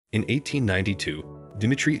In 1892,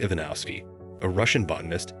 Dmitri Ivanovsky, a Russian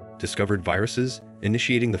botanist, discovered viruses,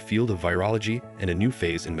 initiating the field of virology and a new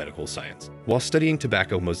phase in medical science. While studying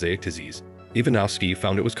tobacco mosaic disease, Ivanovsky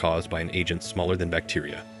found it was caused by an agent smaller than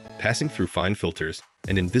bacteria, passing through fine filters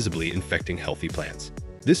and invisibly infecting healthy plants.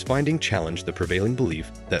 This finding challenged the prevailing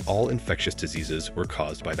belief that all infectious diseases were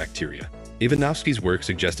caused by bacteria. Ivanovsky's work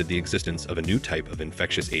suggested the existence of a new type of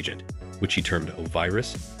infectious agent, which he termed a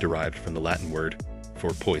virus, derived from the Latin word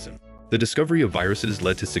for poison. The discovery of viruses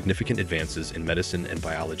led to significant advances in medicine and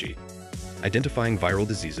biology, identifying viral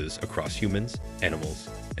diseases across humans, animals,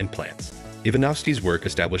 and plants. Ivanovsky's work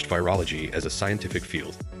established virology as a scientific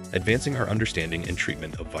field, advancing our understanding and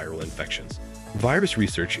treatment of viral infections. Virus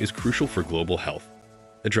research is crucial for global health,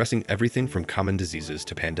 addressing everything from common diseases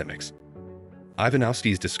to pandemics.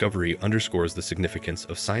 Ivanovsky's discovery underscores the significance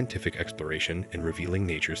of scientific exploration in revealing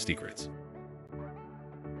nature's secrets.